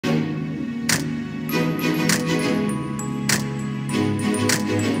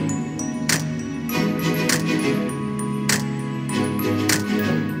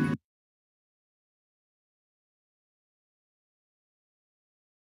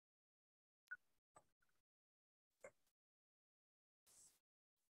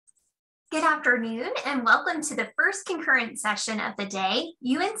Good afternoon and welcome to the first concurrent session of the day,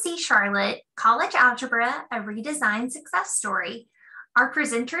 UNC Charlotte College Algebra, a Redesign Success Story. Our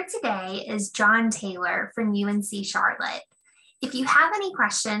presenter today is John Taylor from UNC Charlotte. If you have any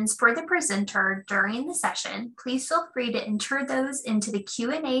questions for the presenter during the session, please feel free to enter those into the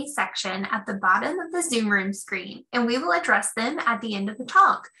Q&A section at the bottom of the Zoom room screen, and we will address them at the end of the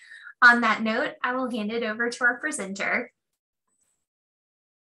talk. On that note, I will hand it over to our presenter.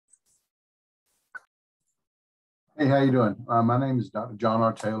 Hey, how you doing? My name is Dr. John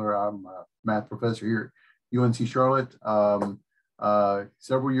R. Taylor. I'm a math professor here at UNC Charlotte.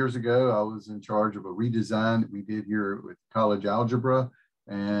 Several years ago, I was in charge of a redesign that we did here with College Algebra,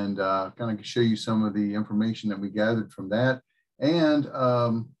 and kind of show you some of the information that we gathered from that, and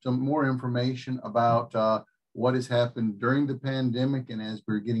some more information about what has happened during the pandemic and as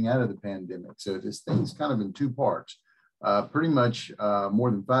we're getting out of the pandemic. So this thing's kind of in two parts. Pretty much more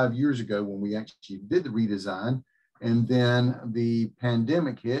than 5 years ago when we actually did the redesign, and then the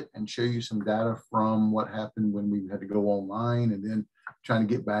pandemic hit, and show you some data from what happened when we had to go online, and then trying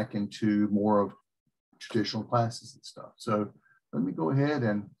to get back into more of traditional classes and stuff. So let me go ahead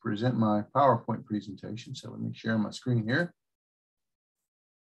and present my PowerPoint presentation. So let me share my screen here.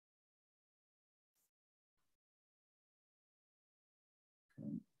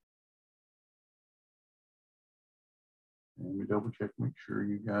 Okay. And we double check, make sure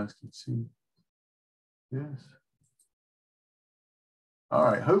you guys can see this. All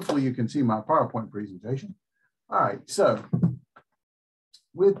right, hopefully you can see my PowerPoint presentation. All right, so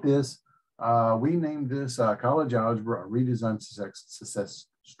with this, we named this College Algebra, a Redesign Success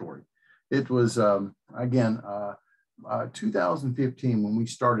Story. It was, again, 2015 when we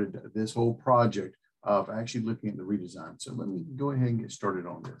started this whole project of actually looking at the redesign. So let me go ahead and get started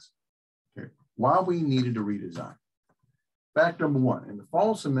on this. Okay, why we needed a redesign. Fact number one, in the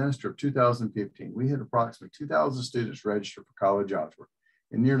fall semester of 2015, we had approximately 2,000 students registered for College Algebra,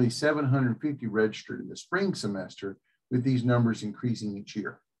 and nearly 750 registered in the spring semester, with these numbers increasing each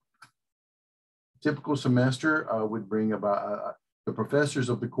year. Typical semester would bring about, the professors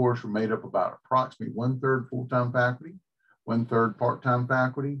of the course were made up about approximately 1/3 full-time faculty, 1/3 part-time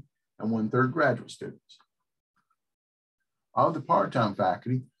faculty, and 1/3 graduate students. Of the part-time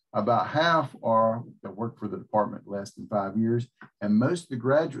faculty, about half are that work for the department less than 5 years, and most of the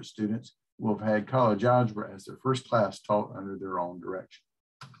graduate students will have had College Algebra as their first class taught under their own direction.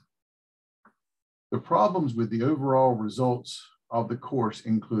 The problems with the overall results of the course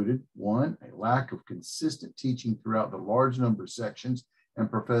included, one, a lack of consistent teaching throughout the large number of sections and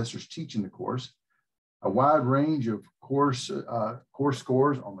professors teaching the course, a wide range of course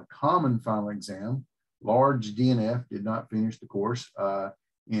scores on the common final exam, large DNF did not finish the course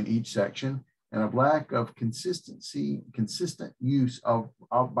in each section, and a lack of consistent use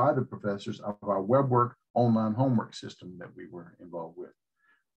by the professors of our WebWork online homework system that we were involved with.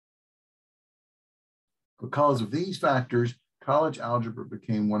 Because of these factors, College Algebra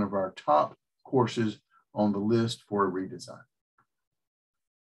became one of our top courses on the list for a redesign.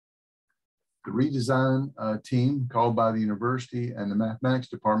 The redesign team, called by the university and the mathematics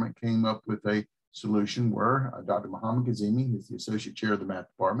department, came up with a solution where Dr. Muhammad Kazemi is the associate chair of the math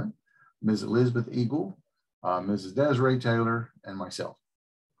department, Ms. Elizabeth Eagle, Mrs. Desiree Taylor, and myself.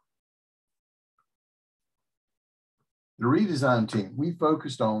 The redesign team, we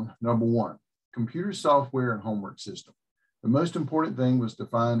focused on number one, computer software and homework system. The most important thing was to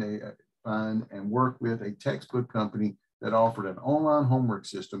find and work with a textbook company that offered an online homework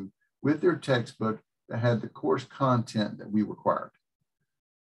system with their textbook that had the course content that we required.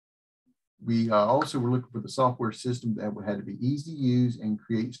 We also were looking for the software system that had to be easy to use and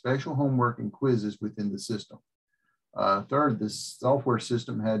create special homework and quizzes within the system. Third, this software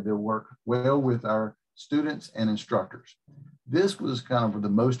system had to work well with our students and instructors. This was kind of the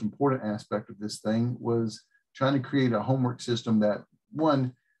most important aspect of this thing, was trying to create a homework system that,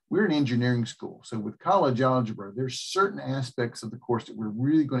 one, we're an engineering school. So with College Algebra, there's certain aspects of the course that we're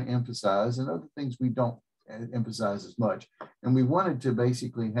really going to emphasize and other things we don't emphasize as much. And we wanted to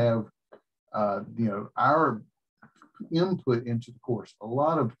basically have our input into the course. A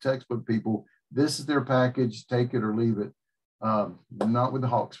lot of textbook people, this is their package, take it or leave it. Not with the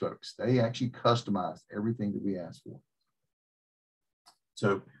Hawks folks. They actually customized everything that we asked for.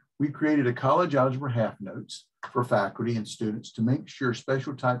 So we created a College Algebra half notes for faculty and students to make sure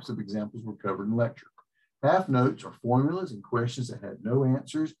special types of examples were covered in lecture. Half notes are formulas and questions that had no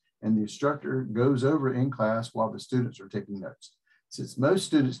answers, and the instructor goes over in class while the students are taking notes. Since most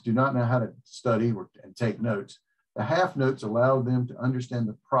students do not know how to study and take notes, the half notes allow them to understand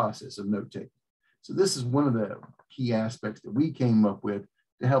the process of note taking. So this is one of the key aspects that we came up with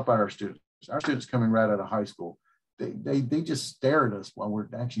to help out our students. Our students coming right out of high school, they just stare at us while we're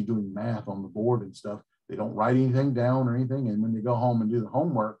actually doing math on the board and stuff. They don't write anything down or anything. And when they go home and do the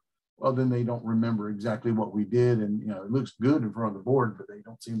homework, well, then they don't remember exactly what we did. And, it looks good in front of the board, but they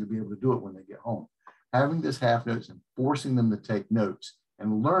don't seem to be able to do it when they get home. Having this half notes and forcing them to take notes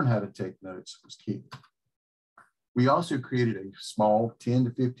and learn how to take notes was key. We also created a small 10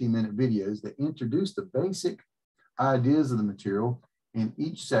 to 15 minute videos that introduced the basic ideas of the material in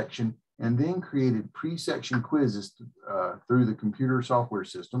each section, and then created pre-section quizzes through the computer software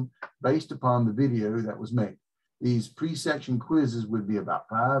system based upon the video that was made. These pre-section quizzes would be about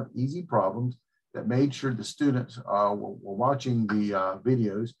 5 easy problems that made sure the students were watching the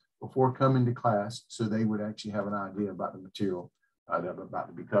videos before coming to class, so they would actually have an idea about the material that was about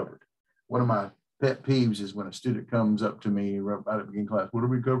to be covered. One of my pet peeves is when a student comes up to me right at the beginning of class, "What are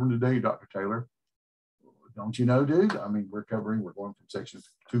we covering today, Dr. Taylor?" Don't you know, dude? I mean, we're going from section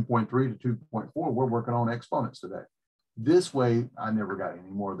 2.3 to 2.4. We're working on exponents today. This way, I never got any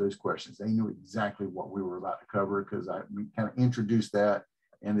more of those questions. They knew exactly what we were about to cover because we kind of introduced that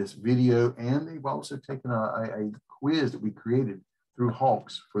in this video. And they've also taken a quiz that we created through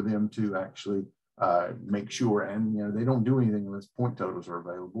Hawks for them to actually make sure. And, they don't do anything unless point totals are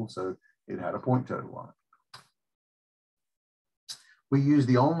available. So it had a point total on it. We use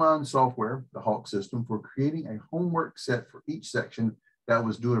the online software, the Hawk system, for creating a homework set for each section that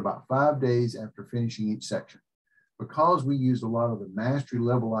was due in about 5 days after finishing each section. Because we used a lot of the mastery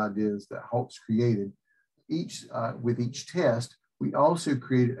level ideas that Hawks created, with each test, we also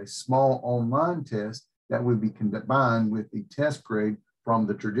created a small online test that would be combined with the test grade from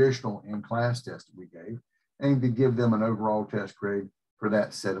the traditional in-class test that we gave, and to give them an overall test grade for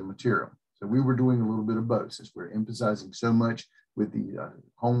that set of material. So we were doing a little bit of both, since we're emphasizing so much with the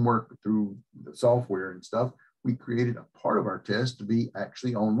homework through the software and stuff. We created a part of our test to be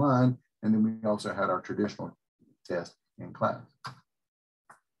actually online, and then we also had our traditional test in class.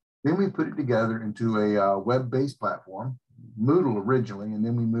 Then we put it together into a web-based platform, Moodle originally, and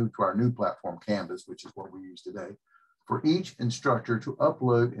then we moved to our new platform, Canvas, which is what we use today, for each instructor to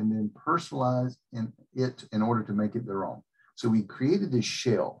upload and then personalize it in order to make it their own. So we created this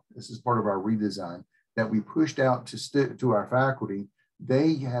shell. This is part of our redesign that we pushed out to our faculty.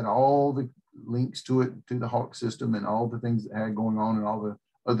 They had all the links to it, to the Hawk system, and all the things that had going on and all the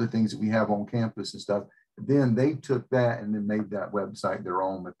other things that we have on campus and stuff. Then they took that and then made that website their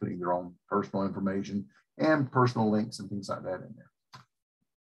own by putting their own personal information and personal links and things like that in there.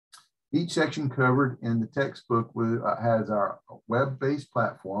 Each section covered in the textbook has our web-based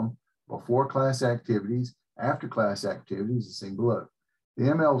platform, before class activities, after class activities, the same below. The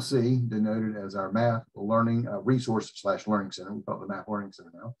MLC, denoted as our math learning resource / learning center, we call it the Math Learning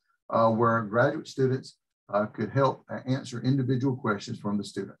Center now, where graduate students could help answer individual questions from the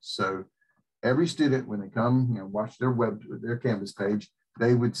students. So every student, when they come, watch their Canvas page,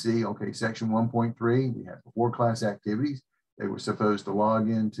 they would see, okay, section 1.3, we have before class activities. They were supposed to log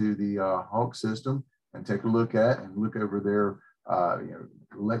into the Hawk system and take a look at and look over their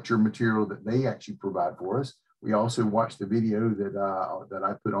lecture material that they actually provide for us. We also watched the video that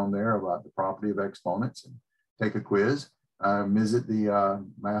I put on there about the property of exponents and take a quiz, visit the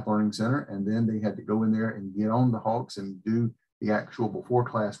Math Learning Center, and then they had to go in there and get on the Hawks and do the actual before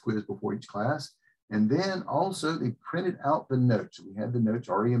class quiz before each class. And then also they printed out the notes. We had the notes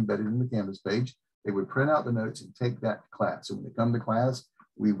already embedded in the Canvas page. They would print out the notes and take that to class. So when they come to class,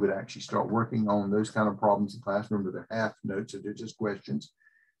 we would actually start working on those kind of problems in class. Remember, they're half notes, so they're just questions.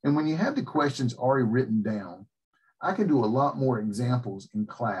 And when you have the questions already written down, I can do a lot more examples in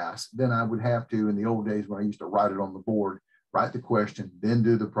class than I would have to in the old days when I used to write it on the board, write the question, then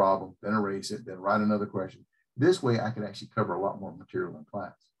do the problem, then erase it, then write another question. This way I could actually cover a lot more material in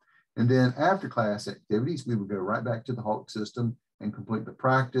class. And then after class activities, we would go right back to the Hawk system and complete the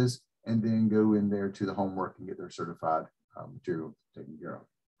practice, and then go in there to the homework and get their certified material taken care of.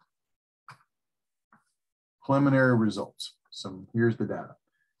 Preliminary results. So here's the data.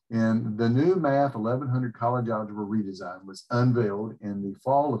 And the new Math 1100 College Algebra redesign was unveiled in the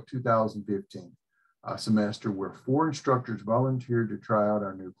fall of 2015, a semester where 4 instructors volunteered to try out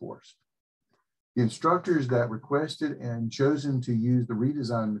our new course. The instructors that requested and chosen to use the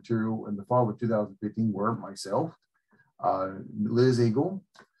redesign material in the fall of 2015 were myself, Liz Eagle,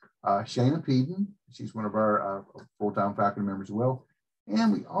 Shayna Peden, she's one of our full-time faculty members as well.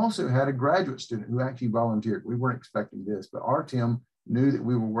 And we also had a graduate student who actually volunteered. We weren't expecting this, but our Tim knew that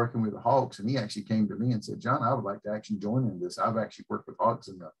we were working with the Hawks, and he actually came to me and said, "John, I would like to actually join in this. I've actually worked with Hawks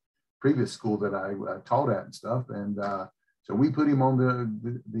in the previous school that I taught at and stuff." And so we put him on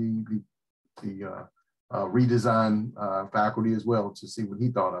the Redesign faculty as well to see what he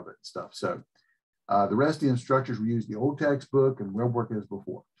thought of it and stuff. So the rest of the instructors we used the old textbook and we'll work as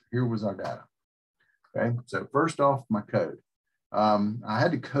before. Here was our data. Okay, so first off, my code. I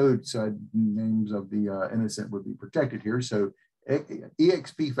had to code so names of the innocent would be protected here. So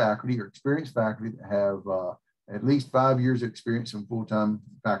EXP faculty or experienced faculty that have at least 5 years of experience in full-time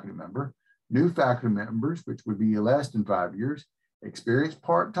faculty member, new faculty members, which would be less than 5 years, experienced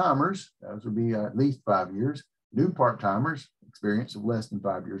part-timers, those would be at least 5 years, new part-timers, experience of less than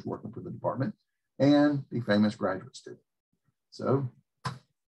 5 years working for the department, and the famous graduate student. So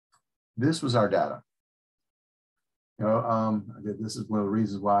this was our data. You know, this is one of the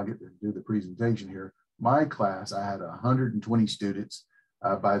reasons why I get to do the presentation here. My class, I had 120 students.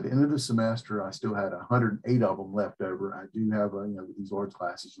 By the end of the semester, I still had 108 of them left over. I do have, you know, with these large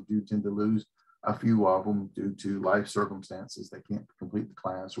classes, you do tend to lose a few of them due to life circumstances. They can't complete the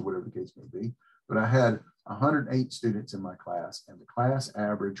class or whatever the case may be. But I had 108 students in my class, and the class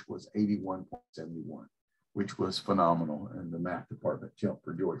average was 81.71, which was phenomenal. And the math department jumped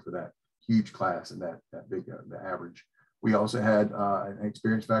for joy for that huge class and that big the average. We also had an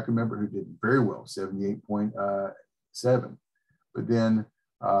experienced faculty member who did very well, 78.7. But then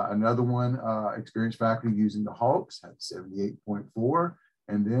another one, experienced faculty using the Hawks, had 78.4.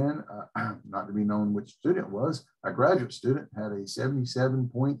 And then, not to be known which student it was, a graduate student had a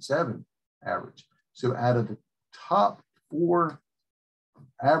 77.7 average. So out of the top 4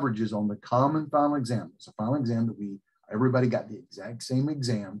 averages on the common final exam, it's a final exam that everybody got the exact same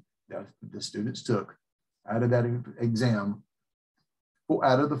exam that the students took. Out of that exam,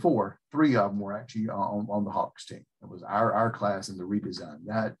 out of the 4, 3 of them were actually on the Hawks team. It was our class in the redesign.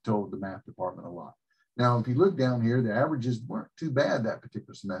 That told the math department a lot. Now, if you look down here, the averages weren't too bad that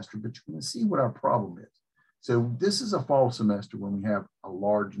particular semester, but you're going to see what our problem is. So this is a fall semester when we have a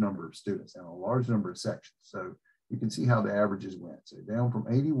large number of students and a large number of sections. So you can see how the averages went. So down from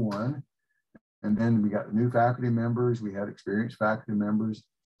 81, and then we got the new faculty members, we had experienced faculty members,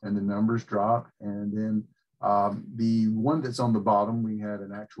 and the numbers dropped. And then the one that's on the bottom, we had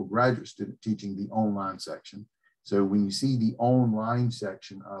an actual graduate student teaching the online section. So when you see the online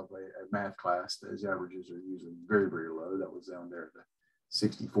section of a math class, those averages are usually very, very low. That was down there at the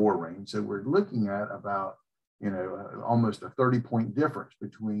 64 range. So we're looking at about, you know, almost a 30-point difference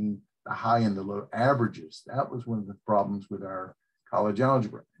between the high and the low averages. That was one of the problems with our college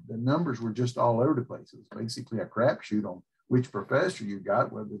algebra. The numbers were just all over the place. It was basically a crapshoot on which professor you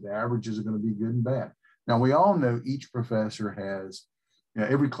got, whether the averages are going to be good and bad. Now, we all know each professor has, you know,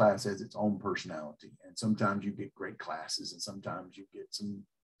 every class has its own personality. And sometimes you get great classes and sometimes you get some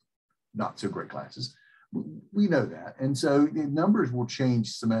not so great classes. We know that. And so the numbers will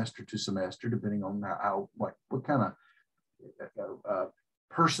change semester to semester, depending on what kind of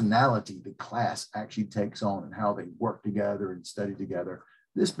personality the class actually takes on and how they work together and study together.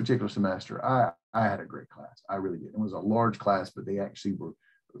 This particular semester, I had a great class. I really did. It was a large class, but they actually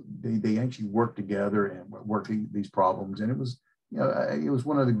worked together and worked these problems. And it was, you know, it was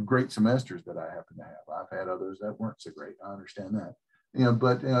one of the great semesters that I happen to have. I've had others that weren't so great. I understand that. You know,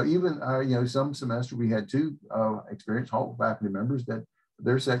 but even you know, some semester we had 2 experienced Hall faculty members that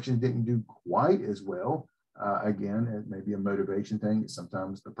their sections didn't do quite as well. Again, it may be a motivation thing. It's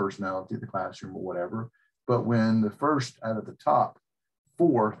sometimes the personality of the classroom or whatever. But when the first out of the top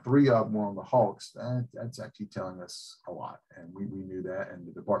 4, 3 of them were on the Hawks, that's actually telling us a lot. And we knew that, and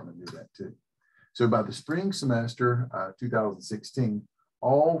the department knew that too. So by the spring semester, 2016,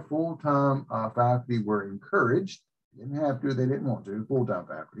 all full-time faculty were encouraged. Didn't have to, they didn't want to, full-time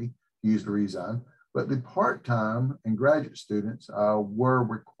faculty used the redesign, but the part-time and graduate students were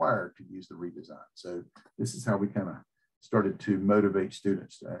required to use the redesign. So this is how we kind of started to motivate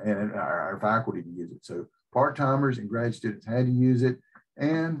students and our faculty to use it. So part-timers and grad students had to use it,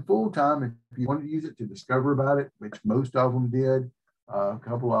 and full-time, if you wanted to use it to discover about it, which most of them did, a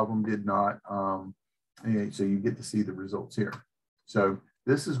couple of them did not. So you get to see the results here. So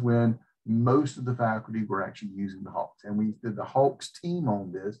this is when most of the faculty were actually using the Hawks, and we did the Hawks team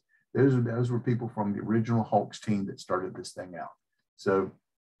on this. Those were people from the original Hawks team that started this thing out. So,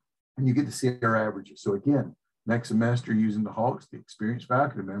 and you get to see our averages. So again, next semester using the Hawks, the experienced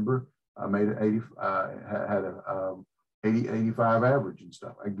faculty member made an 80, had a 85 average and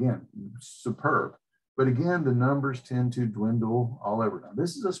stuff. Again, superb. But again, the numbers tend to dwindle all over. Now,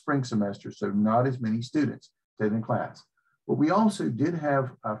 this is a spring semester, so not as many students stayed in class. But we also did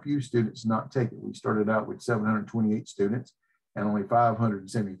have a few students not take it. We started out with 728 students, and only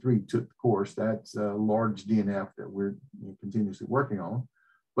 573 took the course. That's a large DNF that we're continuously working on.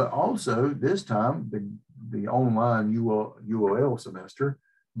 But also this time, the online UOL semester,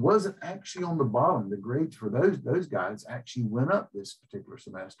 wasn't actually on the bottom. The grades for those guys actually went up this particular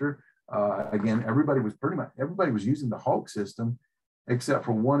semester. Again, everybody was using the Hawk system, except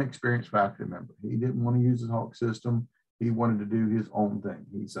for one experienced faculty member. He didn't want to use the Hawk system. He wanted to do his own thing.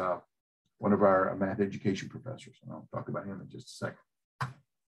 He's one of our math education professors, and I'll talk about him in just a second.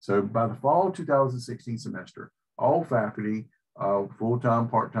 So by the fall 2016 semester, all faculty, full-time,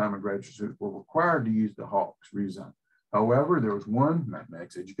 part-time, and graduate students were required to use the Hawks redesign. However, there was one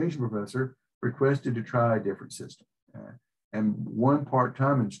mathematics education professor requested to try a different system, and one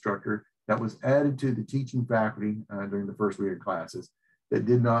part-time instructor that was added to the teaching faculty during the first week of classes that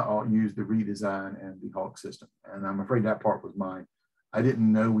did not all use the redesign and the Hawk system. And I'm afraid that part was mine. I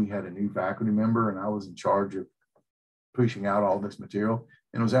didn't know we had a new faculty member, and I was in charge of pushing out all this material.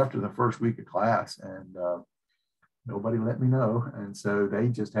 And it was after the first week of class, and nobody let me know. And so they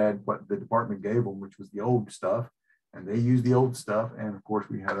just had what the department gave them, which was the old stuff. And they used the old stuff. And of course,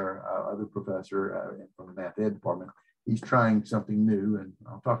 we had our other professor from the math ed department. He's trying something new, and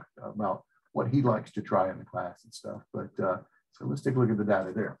I'll talk about what he likes to try in the class and stuff. But so let's take a look at the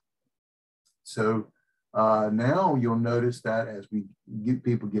data there. So now you'll notice that as we get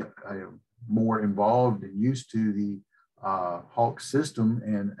people more involved and used to the Hawk system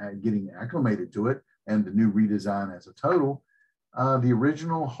and getting acclimated to it and the new redesign as a total, the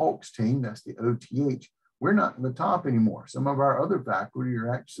original Hawks team, that's the OTH, we're not in the top anymore. Some of our other faculty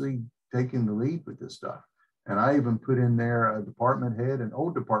are actually taking the lead with this stuff. And I even put in there a department head, an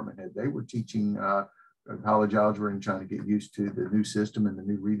old department head. They were teaching college algebra and trying to get used to the new system and the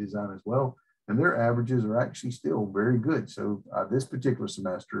new redesign as well. And their averages are actually still very good. So this particular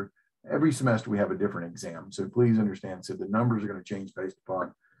semester, every semester we have a different exam. So please understand, so the numbers are going to change based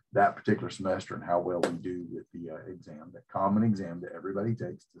upon that particular semester and how well we do with the exam, that common exam that everybody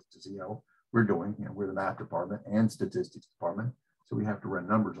takes to see how we're doing. And we're the math department and statistics department. So we have to run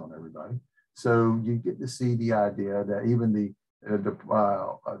numbers on everybody. So you get to see the idea that even the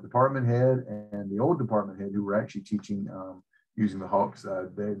department head and the old department head who were actually teaching using the Hawks,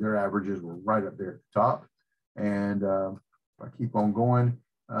 their averages were right up there at the top. And if I keep on going,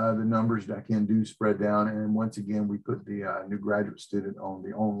 the numbers that can do spread down. And once again, we put the new graduate student on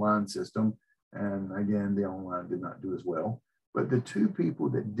the online system. And again, the online did not do as well. But the two people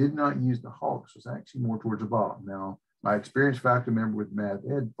that did not use the Hawks was actually more towards the bottom. Now, my experienced faculty member with math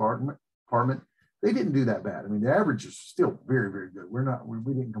ed department, they didn't do that bad. I mean, the average is still very, very good.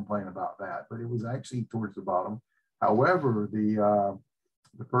 We didn't complain about that, but it was actually towards the bottom. However, the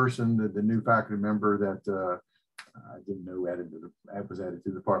person, the new faculty member that I didn't know was added to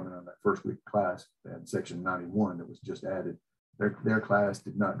the department on that first week of class, and section 91 that was just added, their class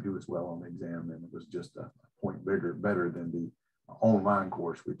did not do as well on the exam, and it was just a point better than the online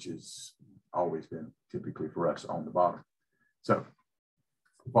course, which has always been typically for us on the bottom. So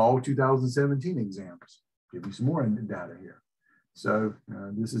fall 2017 exams, give you some more data here. So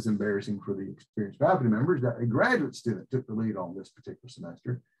this is embarrassing for the experienced faculty members that a graduate student took the lead on this particular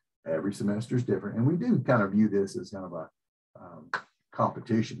semester. Every semester is different. And we do kind of view this as kind of a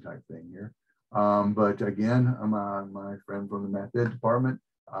competition type thing here. But again, my friend from the math ed department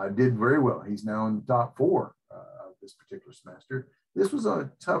did very well. He's now in the top 4 of this particular semester. This was a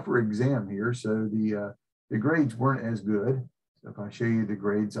tougher exam here, so the grades weren't as good. So if I show you the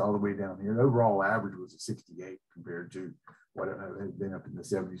grades all the way down here, the overall average was a 68 compared to what it had been up in the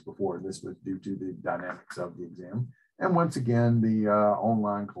 70s before. And this was due to the dynamics of the exam. And once again, the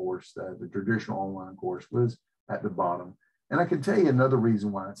online course, the traditional online course was at the bottom. And I can tell you another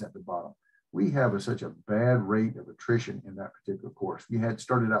reason why it's at the bottom. We have such a bad rate of attrition in that particular course. We had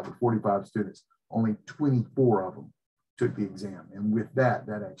started out with 45 students, only 24 of them took the exam. And with that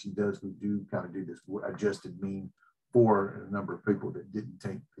actually we do kind of do this adjusted mean for a number of people that didn't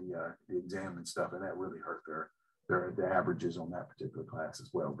take the exam and stuff. And that really hurt their averages on that particular class as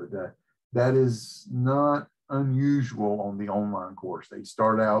well. But that is not unusual on the online course. They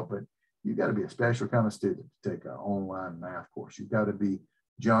start out, but you got to be a special kind of student to take an online math course. You've got to be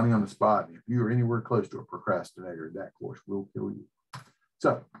Johnny on the spot. If you are anywhere close to a procrastinator, that course will kill you.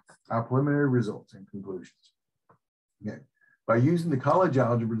 So our preliminary results and conclusions. Okay. By using the college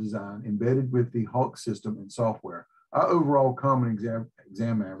algebra design embedded with the Hawk system and software, our overall common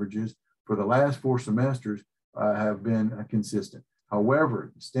exam averages for the last 4 semesters have been consistent.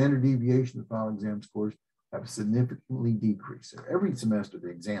 However, the standard deviation of final exam scores have significantly decreased. So every semester, the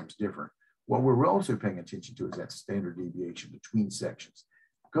exam's different. What we're also paying attention to is that standard deviation between sections.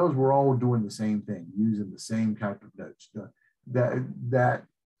 Because we're all doing the same thing, using the same type of notes, that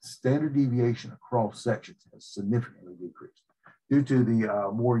standard deviation across sections has significantly decreased. Due to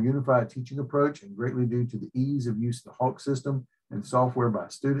the more unified teaching approach and greatly due to the ease of use of the Hawk system, and software by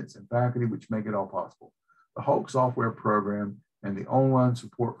students and faculty, which make it all possible. The Hulk software program and the online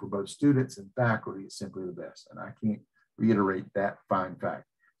support for both students and faculty is simply the best. And I can't reiterate that fine fact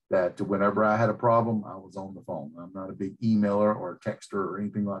that whenever I had a problem, I was on the phone. I'm not a big emailer or texter or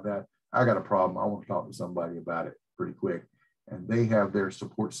anything like that. I got a problem, I want to talk to somebody about it pretty quick. And they have their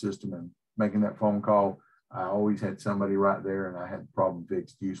support system, and making that phone call, I always had somebody right there, and I had the problem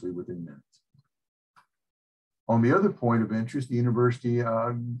fixed usually within minutes. On the other point of interest, the university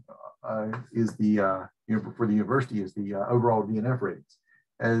for the university is the overall DNF ratings.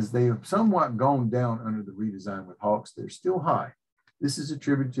 As they have somewhat gone down under the redesign with Hawks, they're still high. This is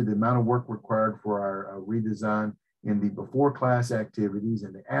attributed to the amount of work required for our redesign in the before class activities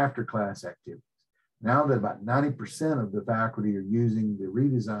and the after class activities. Now that about 90% of the faculty are using the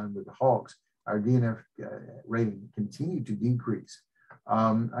redesign with the Hawks, our DNF rating continued to decrease.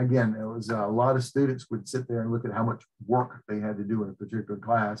 Again, it was a lot of students would sit there and look at how much work they had to do in a particular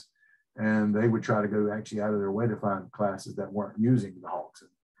class, and they would try to go actually out of their way to find classes that weren't using the Hawks.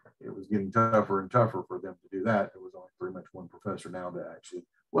 And it was getting tougher and tougher for them to do that. There was only pretty much one professor now that actually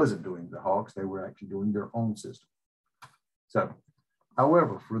wasn't doing the Hawks. They were actually doing their own system. So,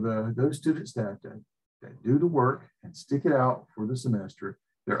 however, for those students that do the work and stick it out for the semester,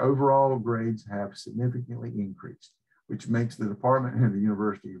 their overall grades have significantly increased, which makes the department and the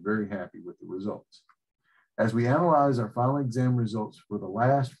university very happy with the results. As we analyze our final exam results for the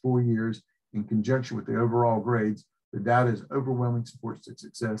last 4 years in conjunction with the overall grades, the data is overwhelming supports the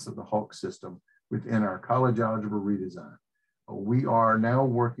success of the Hulk system within our college algebra redesign. We are now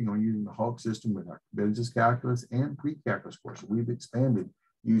working on using the Hulk system with our business calculus and pre-calculus course. We've expanded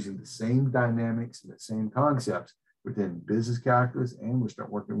using the same dynamics and the same concepts within business calculus, and we'll start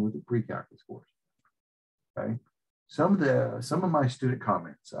working with the pre-calculus course. Okay. Some of my student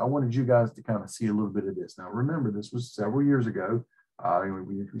comments, I wanted you guys to kind of see a little bit of this. Now, remember, this was several years ago.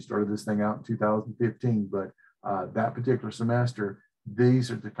 We started this thing out in 2015, but that particular semester, these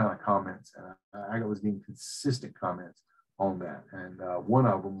are the kind of comments, and I was getting consistent comments on that. And one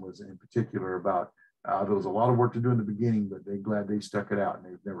of them was in particular about there was a lot of work to do in the beginning, but they're glad they stuck it out, and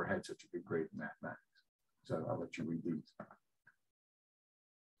they've never had such a good grade in mathematics. So I'll let you read these.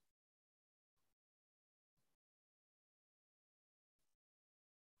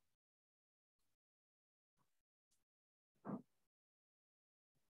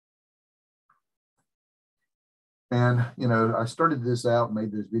 And, you know, I started this out,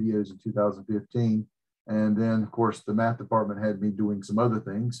 made those videos in 2015. And then, of course, the math department had me doing some other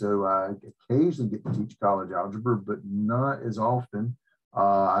things. So I occasionally get to teach college algebra, but not as often.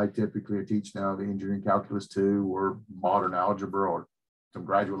 I typically teach now the engineering calculus 2 or modern algebra or some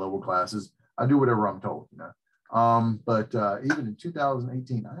graduate level classes. I do whatever I'm told, you know. But even in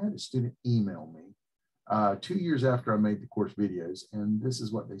 2018, I had a student email me 2 years after I made the course videos, and this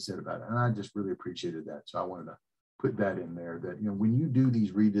is what they said about it. And I just really appreciated that. So I wanted to put that in there, that, you know, when you do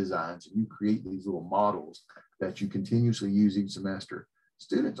these redesigns and you create these little models that you continuously use each semester,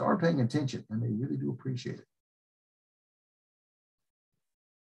 students are paying attention and they really do appreciate it.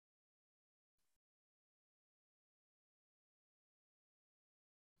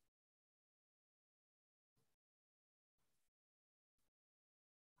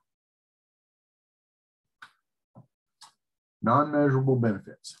 Non-measurable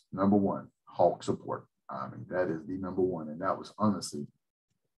benefits. Number one, Hulk support. I mean, that is the number one. And that was honestly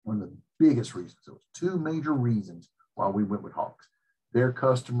one of the biggest reasons. There was two major reasons why we went with Hawks. Their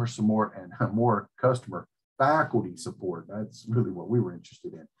customer support and more customer faculty support. That's really what we were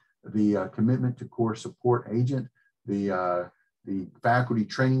interested in. The commitment to course support agent, the faculty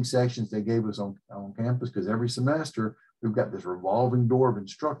training sessions they gave us on campus, because every semester we've got this revolving door of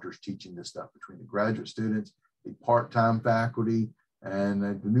instructors teaching this stuff between the graduate students, the part-time faculty, and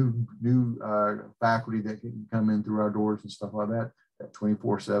the new faculty that can come in through our doors and stuff like that, that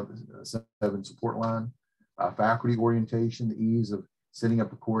 24/7 support line, faculty orientation, the ease of setting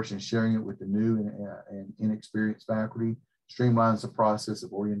up a course and sharing it with the new and inexperienced faculty, streamlines the process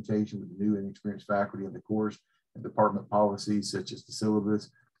of orientation with the new and inexperienced faculty in the course, and department policies such as the syllabus,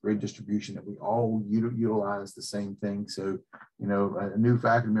 grade distribution, that we all utilize the same thing. So, you know, a new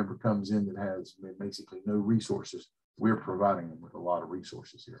faculty member comes in that has basically no resources. We're providing them with a lot of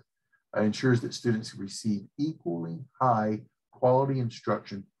resources here. It ensures that students receive equally high quality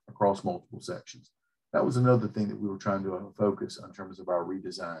instruction across multiple sections. That was another thing that we were trying to focus on in terms of our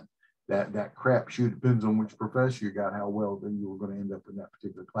redesign. That crapshoot depends on which professor you got, how well then you were going to end up in that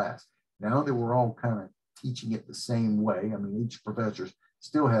particular class. Now that we're all kind of teaching it the same way, I mean, each professor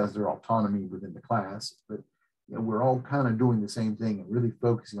still has their autonomy within the class, but you know, we're all kind of doing the same thing and really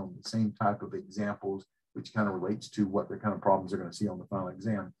focusing on the same type of examples which kind of relates to what the kind of problems they're going to see on the final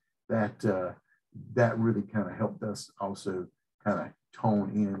exam, that really kind of helped us also kind of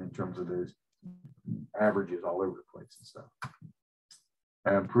tone in terms of those averages all over the place and stuff.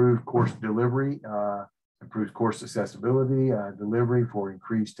 Improved course delivery, improves course accessibility, delivery for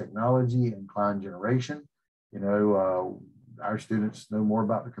increased technology and client generation. Our students know more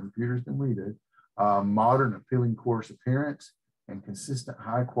about the computers than we do. Modern, appealing course appearance, and consistent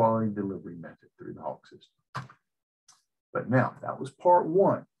high quality delivery method through the Hawk system. But now, that was part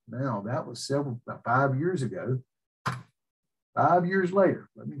one. Now, that was about 5 years ago. 5 years later,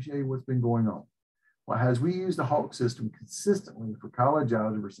 let me show you what's been going on. Well, as we use the Hawk system consistently for college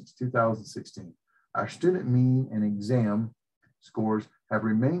algebra since 2016, our student mean and exam scores have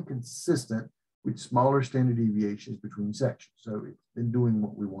remained consistent with smaller standard deviations between sections. So it's been doing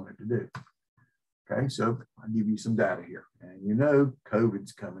what we wanted to do. Okay, so I'll give you some data here. And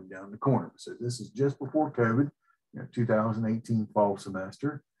COVID's coming down the corner. So this is just before COVID, 2018 fall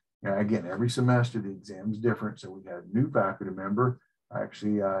semester. Again, every semester the exam is different. So we had a new faculty member,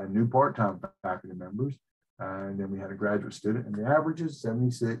 actually new part-time faculty members, and then we had a graduate student, and the average is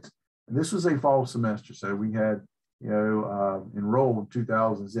 76. And this was a fall semester. So we had, enrolled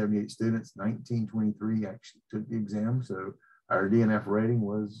 2,078 students, 1923 actually took the exam. So our DNF rating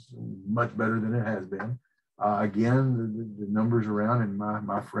was much better than it has been. Again, the numbers around, and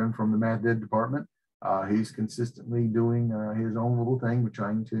my friend from the math ed department, he's consistently doing his own little thing with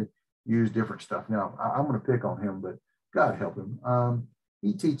trying to use different stuff. Now, I'm going to pick on him, but God help him.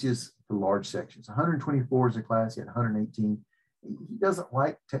 He teaches for large sections. 124 is a class, he had 118. He doesn't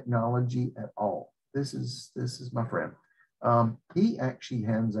like technology at all. This is my friend. He actually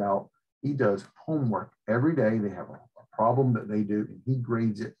he does homework every day. They have a problem that they do, and he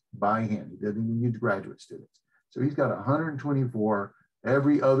grades it by hand. He doesn't even use graduate students. So he's got 124.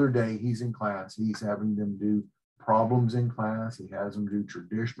 Every other day he's in class, he's having them do problems in class. He has them do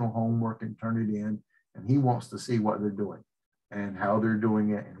traditional homework and turn it in, and he wants to see what they're doing and how they're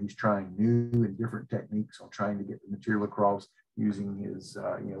doing it. And he's trying new and different techniques on trying to get the material across using his,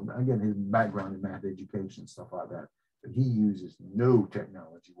 again, his background in math education and stuff like that. But he uses no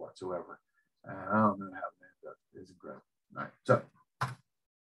technology whatsoever. And I don't know how that does. It's great. All right. So,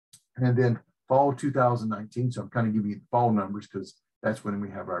 and then fall 2019. So I'm kind of giving you the fall numbers because that's when we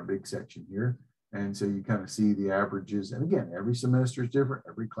have our big section here. And so you kind of see the averages. And again, every semester is different.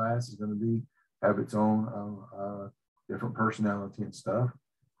 Every class is going to have its own different personality and stuff.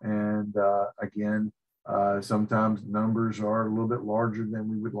 And again, sometimes numbers are a little bit larger than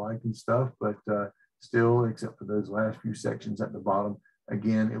we would like and stuff, but still, except for those last few sections at the bottom,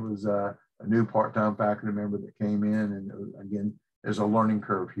 again, it was a new part-time faculty member that came in, and again, there's a learning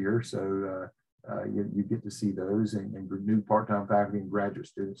curve here. So you get to see those, and new part-time faculty and graduate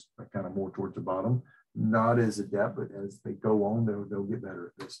students are kind of more towards the bottom, not as adept, but as they go on, they'll get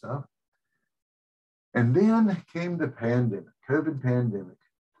better at this stuff. And then came the pandemic, COVID pandemic.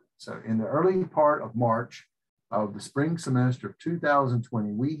 So in the early part of March of the spring semester of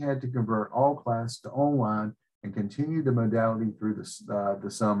 2020, we had to convert all classes to online and continue the modality through the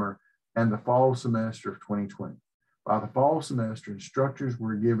summer and the fall semester of 2020. By the fall semester, instructors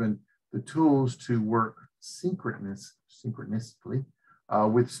were given the tools to work synchronously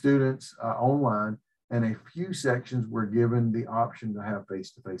with students online, and a few sections were given the option to have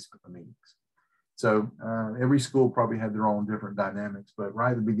face-to-face meetings. So every school probably had their own different dynamics, but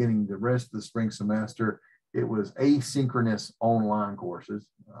right at the beginning, the rest of the spring semester, it was asynchronous online courses,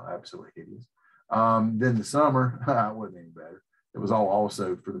 absolutely hideous. Then the summer, it wasn't any better. It was all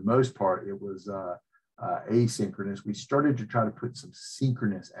also, for the most part, it was asynchronous. We started to try to put some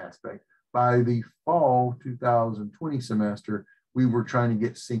synchronous aspect. By the fall 2020 semester, we were trying to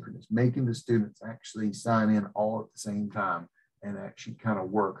get synchronous, making the students actually sign in all at the same time and actually kind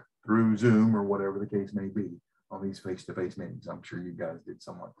of work through Zoom or whatever the case may be on these face-to-face meetings. I'm sure you guys did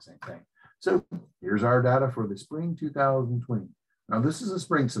somewhat the same thing. So here's our data for the spring 2020. Now this is a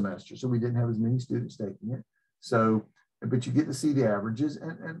spring semester, so we didn't have as many students taking it. So, but you get to see the averages,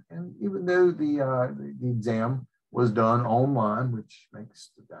 and even though the exam was done online, which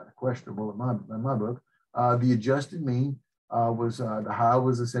makes the data questionable in my book, the adjusted mean was the high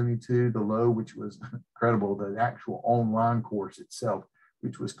was a 72, the low, which was incredible, the actual online course itself,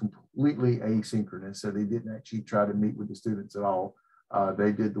 which was completely asynchronous. So they didn't actually try to meet with the students at all.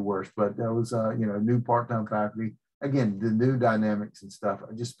 They did the worst, but that was, new part-time faculty. Again, the new dynamics and stuff.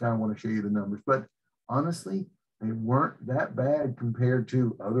 I just kind of want to show you the numbers, but honestly, they weren't that bad compared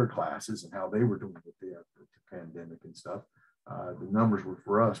to other classes and how they were doing with the pandemic and stuff. The numbers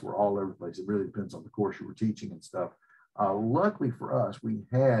for us were all over the place. It really depends on the course you were teaching and stuff. Luckily for us, we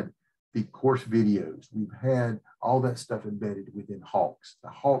had the course videos. We've had all that stuff embedded within Hawks. The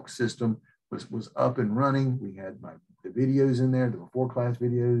Hawks system was up and running. We had the videos in there, the before class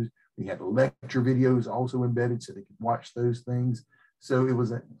videos. We had lecture videos also embedded so they could watch those things. So it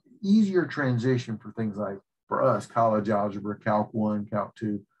was an easier transition for things like, for us, college algebra, Calc 1, Calc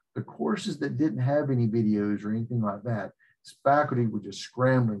 2, the courses that didn't have any videos or anything like that. Faculty were just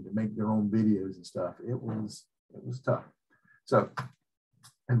scrambling to make their own videos and stuff. It was tough. So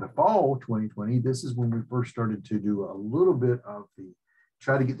in the fall 2020, this is when we first started to do a little bit of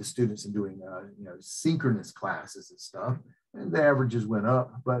try to get the students in doing synchronous classes and stuff. And the averages went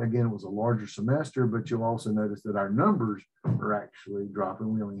up, but again, it was a larger semester, but you'll also notice that our numbers are actually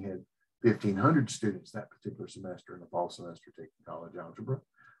dropping. We only had 1,500 students that particular semester in the fall semester taking college algebra.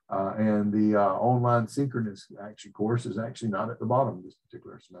 And the online synchronous course is actually not at the bottom this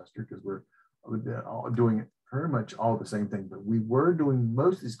particular semester because we're doing it pretty much all the same thing, but we were doing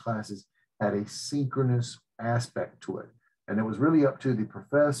most of these classes had a synchronous aspect to it. And it was really up to the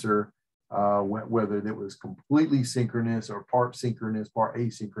professor whether it was completely synchronous or part synchronous, part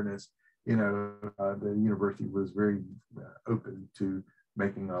asynchronous. The university was very open to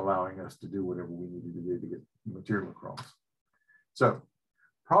allowing us to do whatever we needed to do to get material across. So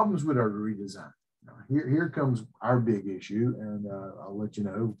problems with our redesign. Now, here comes our big issue, and I'll let you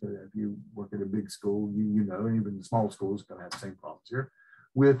know that if you work at a big school, you know, and even the small schools going to have the same problems here.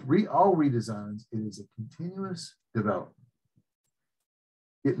 With all redesigns, it is a continuous development.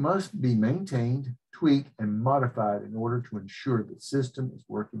 It must be maintained, tweaked, and modified in order to ensure the system is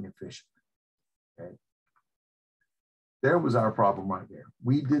working efficiently. Okay. There was our problem right there.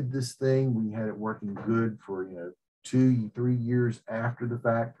 We did this thing, we had it working good for 2-3 years after the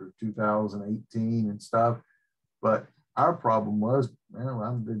fact, for 2018 and stuff. But our problem was, the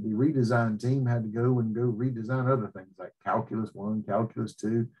redesign team had to go redesign other things like Calculus 1, Calculus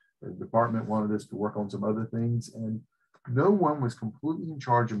 2. The department wanted us to work on some other things, and no one was completely in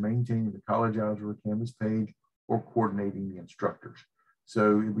charge of maintaining the college algebra Canvas page or coordinating the instructors.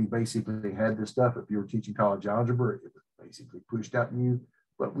 So we basically had this stuff. If you were teaching college algebra, it was basically pushed out in you,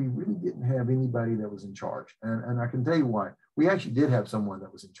 but we really didn't have anybody that was in charge. And I can tell you why. We actually did have someone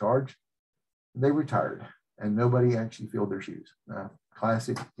that was in charge. They retired and nobody actually filled their shoes.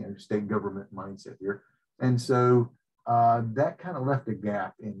 Classic state government mindset here. And so that kind of left a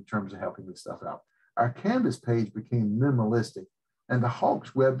gap in terms of helping this stuff out. Our Canvas page became minimalistic, and the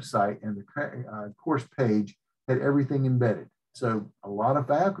Hawks website and the course page had everything embedded. So a lot of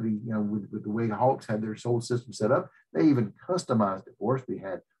faculty, with the way Hawks had their whole system set up, they even customized it for us. We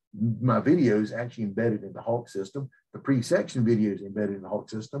had my videos actually embedded in the Hawk system, the pre-section videos embedded in the Hawk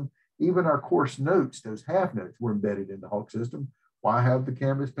system, even our course notes, those half notes were embedded in the Hawk system. Why have the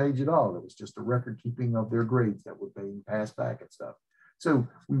Canvas page at all? It was just a record keeping of their grades that were being passed back and stuff. So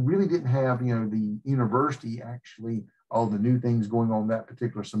we really didn't have, the university actually, all the new things going on that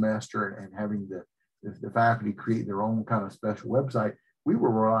particular semester and having the faculty create their own kind of special website. We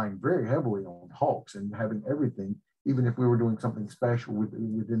were relying very heavily on Hawks and having everything, even if we were doing something special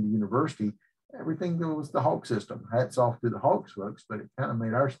within the university, everything that was the Hawk system. Hats off to the Hawks folks, but it kind of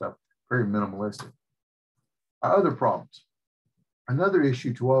made our stuff very minimalistic. Our other problems. Another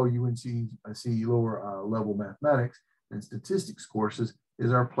issue to all UNCC lower level mathematics and statistics courses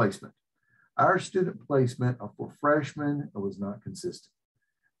is our placement. Our student placement for freshmen was not consistent.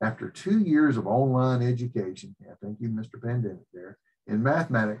 After 2 years of online education, thank you, Mr. Pandemic there, in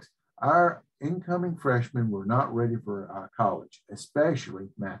mathematics, our incoming freshmen were not ready for college, especially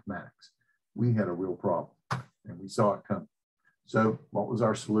mathematics. We had a real problem and we saw it coming. So what was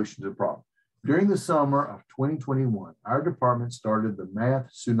our solution to the problem? During the summer of 2021, our department started the Math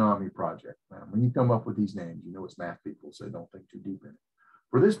Tsunami Project. Now, when you come up with these names, you know it's math people, so don't think too deep in it.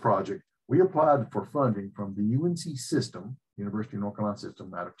 For this project, we applied for funding from the UNC system, University of North Carolina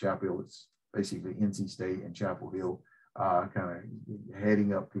system out of Chapel Hill. It's basically NC State and Chapel Hill, kind of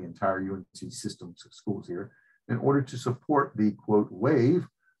heading up the entire UNC system of schools here, in order to support the, quote, wave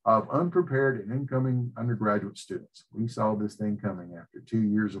of unprepared and incoming undergraduate students. We saw this thing coming after 2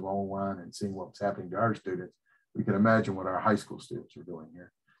 years of online and seeing what was happening to our students. We can imagine what our high school students are doing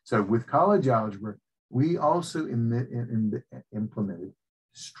here. So with college algebra, we also implemented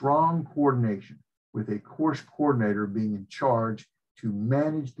strong coordination with a course coordinator being in charge to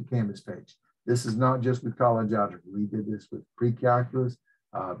manage the Canvas page. This is not just with college algebra. We did this with pre-calculus,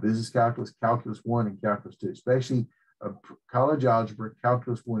 business calculus, calculus 1, and calculus 2, especially college algebra,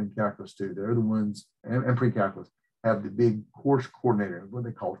 calculus 1 and calculus 2. They're the ones, and pre-calculus, have the big course coordinator, what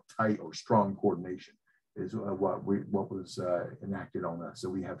they call tight or strong coordination is what was enacted on us. So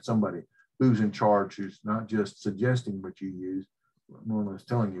we have somebody who's in charge, who's not just suggesting what you use, Norma was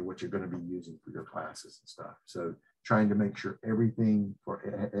telling you what you're going to be using for your classes and stuff. So trying to make sure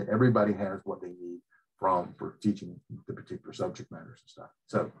everybody has what they need for teaching the particular subject matters and stuff.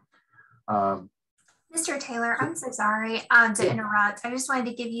 So, Mr. Taylor, I'm so sorry to interrupt. I just wanted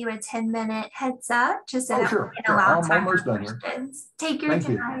to give you a 10-minute heads up, just so that we can allow time for questions. Take your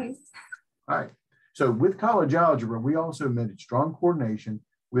time. All right. So with college algebra, we also managed strong coordination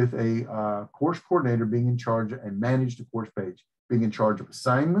with a course coordinator being in charge and managed the course page, being in charge of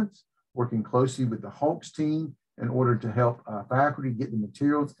assignments, working closely with the Hawks team in order to help faculty get the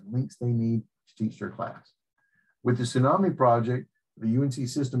materials and links they need to teach their class. With the Tsunami project, the UNC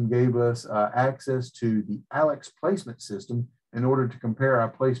system gave us access to the ALEX placement system in order to compare our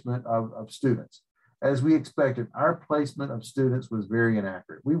placement of students. As we expected, our placement of students was very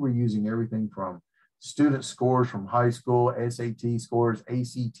inaccurate. We were using everything from student scores from high school, SAT scores,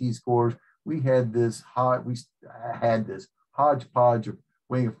 ACT scores. We had this hodgepodge of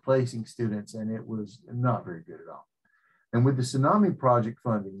way of placing students, and it was not very good at all. And with the Tsunami project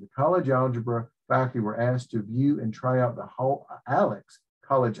funding, the college algebra faculty were asked to view and try out the ALEX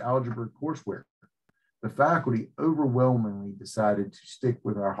college algebra courseware. The faculty overwhelmingly decided to stick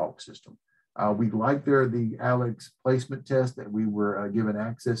with our Hawk system. We liked the ALEX placement test that we were given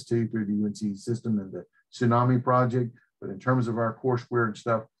access to through the UNC system and the Tsunami project. But in terms of our courseware and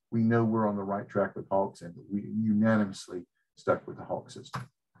stuff, we know we're on the right track with Hawks, and we unanimously stuck with the Hawk system.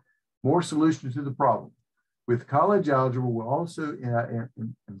 More solutions to the problem. With college algebra, we're also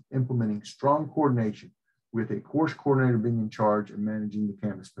implementing strong coordination with a course coordinator being in charge and managing the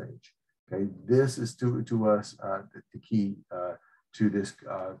Canvas page. Okay, this is to us the key to this,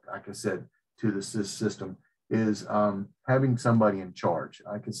 like I said, to this system is having somebody in charge.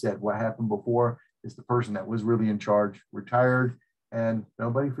 Like I said, what happened before is the person that was really in charge retired and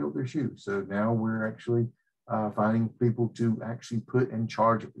nobody filled their shoes. So now we're actually finding people to actually put in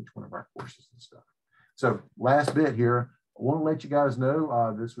charge of each one of our courses and stuff. So last bit here, I want to let you guys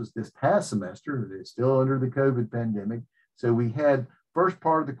know this was this past semester. It's still under the COVID pandemic. So we had first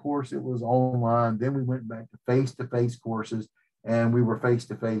part of the course, it was online. Then we went back to face-to-face courses, and we were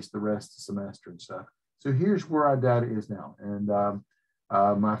face-to-face the rest of the semester and stuff. So here's where our data is now. And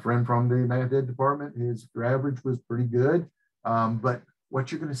my friend from the math ed department, his average was pretty good. But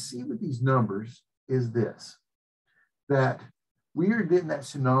what you're going to see with these numbers is this, that we are getting that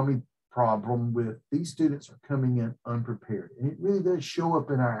tsunami problem with these students are coming in unprepared. And it really does show up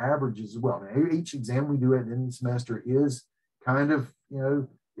in our averages as well. Now, each exam we do at the end of the semester is kind of,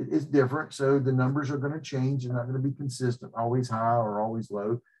 it is different. So the numbers are going to change. They're not going to be consistent, always high or always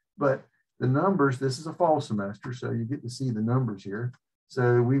low. But the numbers, this is a fall semester, so you get to see the numbers here. So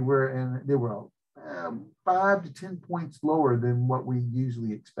they were 5 to 10 points lower than what we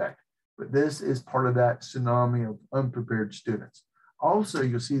usually expect. But this is part of that tsunami of unprepared students. Also,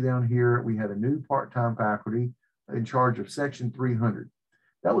 you'll see down here, we had a new part-time faculty in charge of section 300.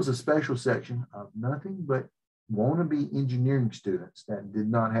 That was a special section of nothing but wannabe engineering students that did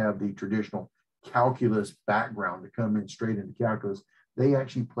not have the traditional calculus background to come in straight into calculus. They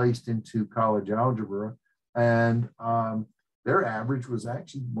actually placed into college algebra, and their average was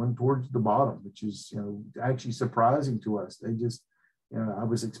actually one towards the bottom, which is actually surprising to us. They just, I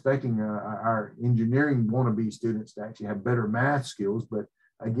was expecting our engineering wannabe students to actually have better math skills, but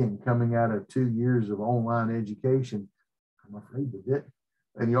again, coming out of 2 years of online education, I'm afraid they didn't.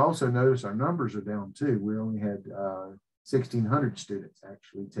 And you also notice our numbers are down too. We only had 1,600 students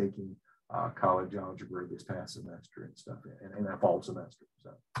actually taking college algebra this past semester and stuff, and that fall semester.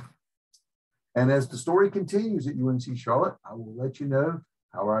 So, and as the story continues at UNC Charlotte, I will let you know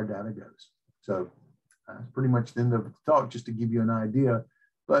how our data goes. So that's pretty much the end of the talk, just to give you an idea.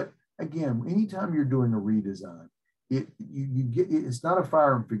 But again, anytime you're doing a redesign, it's not a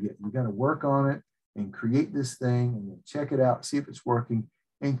fire and forget. You got to work on it and create this thing and then check it out, see if it's working,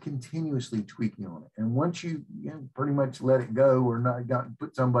 and continuously tweaking on it. And once you pretty much let it go or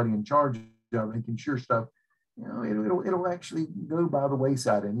put somebody in charge of it, making sure stuff, it'll actually go by the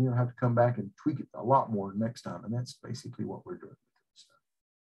wayside, and you don't have to come back and tweak it a lot more next time. And that's basically what we're doing with this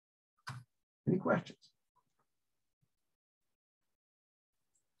stuff. Any questions?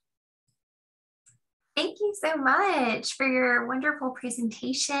 Thank you so much for your wonderful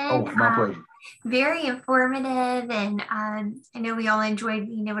presentation. Oh, my pleasure. Very informative, and I know we all enjoyed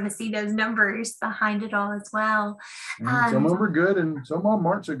being able to see those numbers behind it all as well. Some of them are good and some of them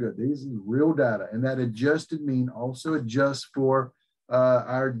aren't so good. These are real data, and that adjusted mean also adjusts for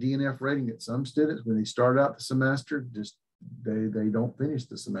our DNF rating. At some students, when they start out the semester, just they don't finish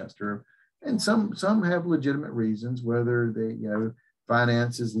the semester, and some have legitimate reasons, whether they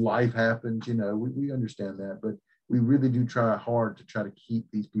finances, life happens, we understand that. But we really do try hard to try to keep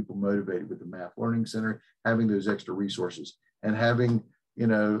these people motivated with the Math Learning Center, having those extra resources and having, you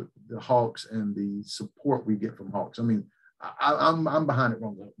know, the Hawks and the support we get from Hawks. I mean, I'm behind it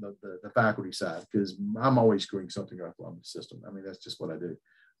on the faculty side because I'm always screwing something up on the system. I mean, that's just what I do.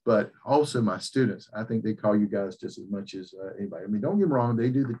 But also my students, I think they call you guys just as much as anybody. I mean, don't get me wrong, they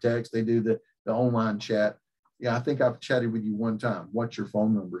do the text, they do the online chat. Yeah, I think I've chatted with you one time. What's your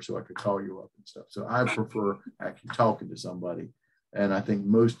phone number so I could call you up and stuff. So I prefer actually talking to somebody. And I think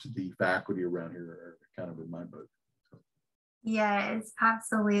most of the faculty around here are kind of in my boat. Yes,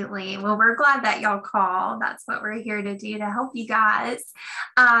 absolutely. Well, we're glad that y'all call. That's what we're here to do, to help you guys.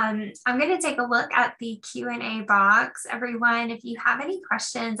 I'm going to take a look at the Q&A box. Everyone, if you have any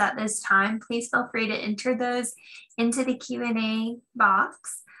questions at this time, please feel free to enter those into the Q&A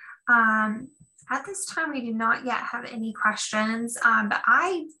box. At this time, we do not yet have any questions, but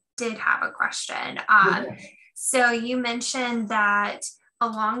I did have a question. So you mentioned that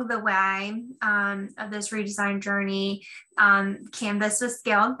along the way of this redesign journey, Canvas was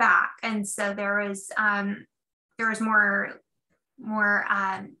scaled back, and so there was more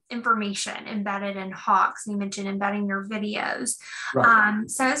information embedded in Hawks. You mentioned embedding your videos. Right.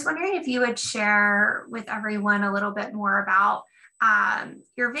 So I was wondering if you would share with everyone a little bit more about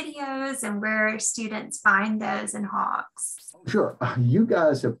your videos and where students find those in Hawks. Sure. You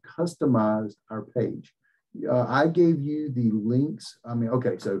guys have customized our page. I gave you the links. I mean,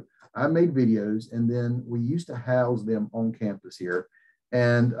 okay, so I made videos and then we used to house them on campus here.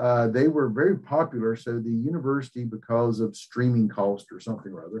 And they were very popular. So the university, because of streaming cost or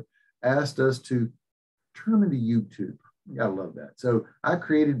something or other, asked us to turn them into YouTube. You gotta love that. So I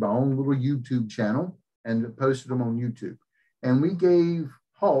created my own little YouTube channel and posted them on YouTube. And we gave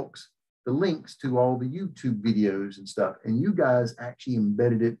Hawks the links to all the YouTube videos and stuff. And you guys actually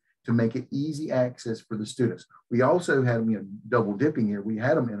embedded it to make it easy access for the students. We also had them, you know, double dipping here. We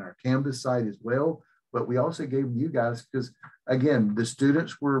had them in our Canvas site as well, but we also gave them you guys because, again, the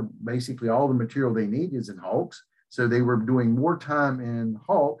students were basically all the material they need is in Hawks. So they were doing more time in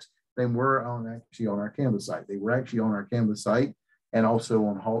Hawks than were actually on our Canvas site. They were actually on our Canvas site and also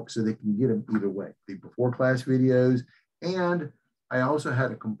on Hawks, so they can get them either way. The before class videos, and I also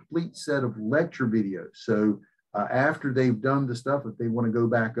had a complete set of lecture videos. So after they've done the stuff, if they want to go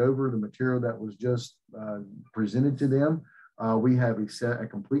back over the material that was just presented to them, we have a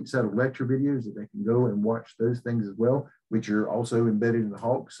complete set of lecture videos that they can go and watch those things as well, which are also embedded in the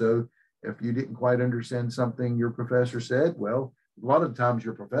Hawk. So if you didn't quite understand something your professor said, well, a lot of times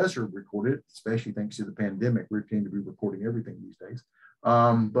your professor recorded it, especially thanks to the pandemic. We tend to be recording everything these days.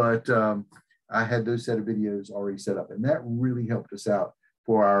 I had those set of videos already set up, and that really helped us out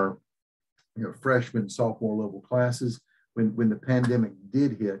for our freshman, sophomore level classes. When the pandemic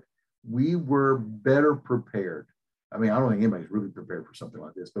did hit, we were better prepared. I mean, I don't think anybody's really prepared for something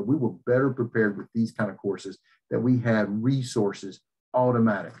like this, but we were better prepared with these kind of courses that we had resources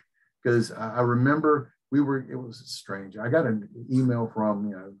automatic. Because I remember it was strange. I got an email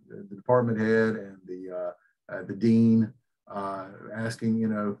from the department head and the dean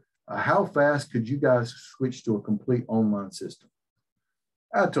asking, how fast could you guys switch to a complete online system?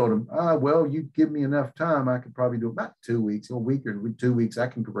 I told him, well, you give me enough time, I could probably do about 2 weeks, a week or 2 weeks. I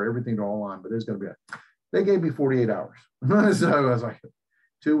can convert everything to online, but there's going to be they gave me 48 hours. So I was like,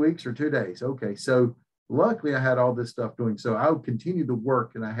 2 weeks or 2 days. Okay. So luckily I had all this stuff doing. So I would continue to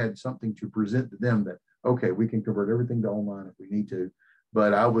work and I had something to present to them that, okay, we can convert everything to online if we need to.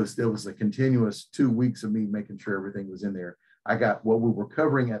 But there was a continuous 2 weeks of me making sure everything was in there. I got what we were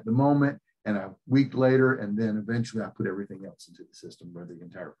covering at the moment and a week later, and then eventually I put everything else into the system where the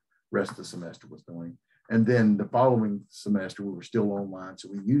entire rest of the semester was going. And then the following semester, we were still online. So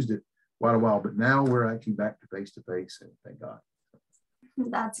we used it quite a while, but now we're actually back to face-to-face, and thank God.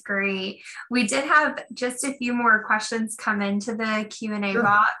 That's great. We did have just a few more questions come into the Q&A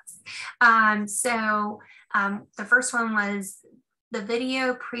box. The first one was, the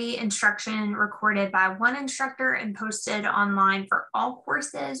video pre-instruction recorded by one instructor and posted online for all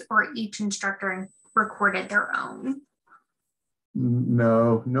courses, or each instructor recorded their own?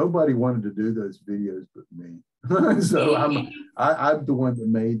 No, nobody wanted to do those videos but me. So I'm the one that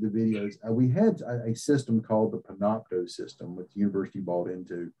made the videos. We had a system called the Panopto system, which the university bought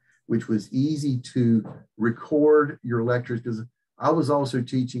into, which was easy to record your lectures, because I was also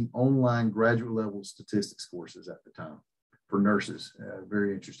teaching online graduate level statistics courses at the time for nurses. A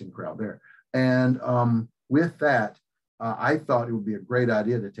very interesting crowd there. And with that, I thought it would be a great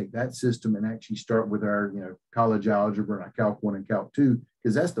idea to take that system and actually start with our college algebra and our Calc 1 and Calc 2,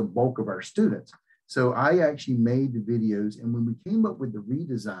 because that's the bulk of our students. So I actually made the videos, and when we came up with the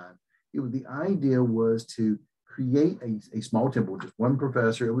redesign, the idea was to create a small temple, just one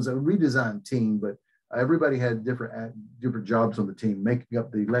professor. It was a redesigned team, but everybody had different jobs on the team, making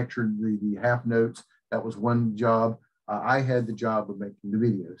up the lecture, the half notes. That was one job. I had the job of making the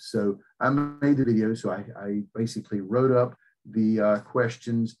videos. So I made the video. So I basically wrote up the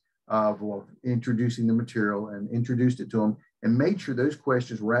questions of introducing the material and introduced it to them and made sure those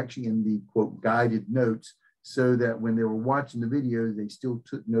questions were actually in the quote guided notes, so that when they were watching the video, they still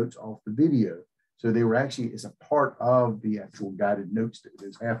took notes off the video. So they were actually as a part of the actual guided notes,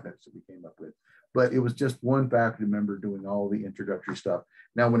 those half notes that we came up with. But it was just one faculty member doing all the introductory stuff.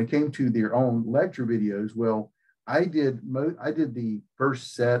 Now, when it came to their own lecture videos, well, I did the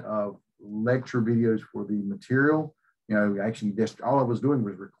first set of lecture videos for the material. You know, actually, just all I was doing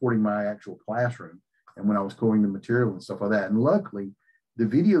was recording my actual classroom and when I was coding the material and stuff like that. And luckily, the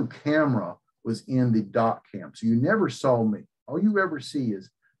video camera was in the doc cam, so you never saw me. All you ever see is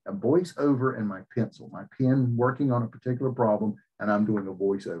a voiceover and my pencil, my pen working on a particular problem, and I'm doing a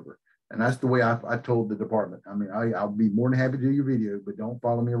voiceover. And that's the way I told the department. I mean, I'll be more than happy to do your video, but don't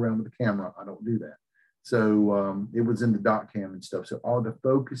follow me around with the camera. I don't do that. So it was in the doc cam and stuff. So all the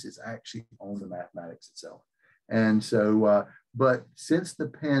focus is actually on the mathematics itself. And so, but since the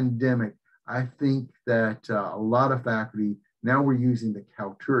pandemic, I think that a lot of faculty, now we're using the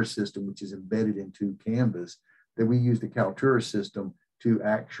Kaltura system, which is embedded into Canvas, that we use the Kaltura system to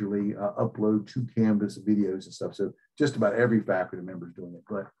actually upload to Canvas videos and stuff. So just about every faculty member is doing it.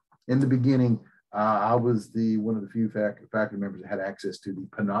 But in the beginning, I was one of the few faculty members that had access to the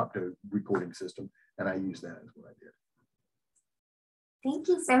Panopto recording system, and I used that as what I did. Thank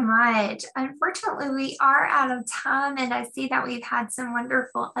you so much. Unfortunately, we are out of time, and I see that we've had some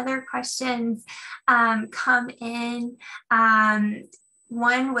wonderful other questions come in.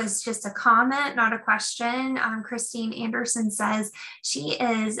 One was just a comment, not a question. Christine Anderson says she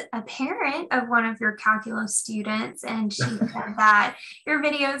is a parent of one of your calculus students, and she said that your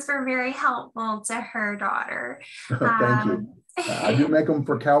videos were very helpful to her daughter. Thank you. I do make them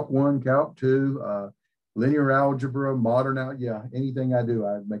for Calc 1, Calc 2, linear algebra, modern algebra. Yeah, anything I do,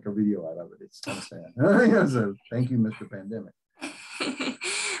 I make a video out of it. It's kind of sad. So thank you, Mr. Pandemic.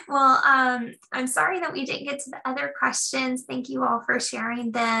 Well, I'm sorry that we didn't get to the other questions. Thank you all for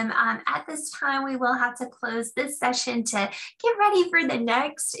sharing them. At this time, we will have to close this session to get ready for the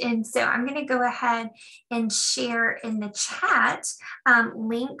next. And so I'm going to go ahead and share in the chat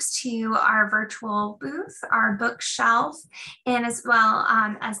links to our virtual booth, our bookshelf, and as well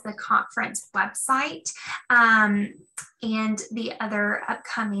as the conference website. And the other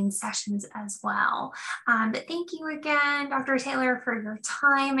upcoming sessions as well. But thank you again, Dr. Taylor, for your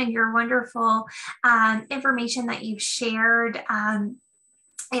time and your wonderful information that you've shared.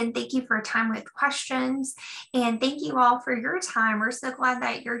 And thank you for your time with questions. And thank you all for your time. We're so glad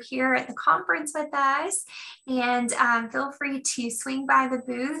that you're here at the conference with us. And feel free to swing by the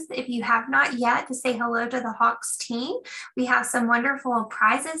booth if you have not yet to say hello to the Hawks team. We have some wonderful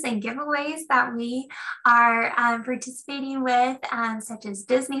prizes and giveaways that we are participating with, such as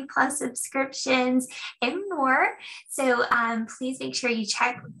Disney Plus subscriptions and more. So please make sure you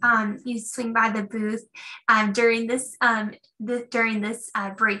you swing by the booth during this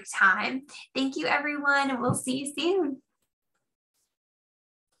break time. Thank you, everyone, and we'll see you soon.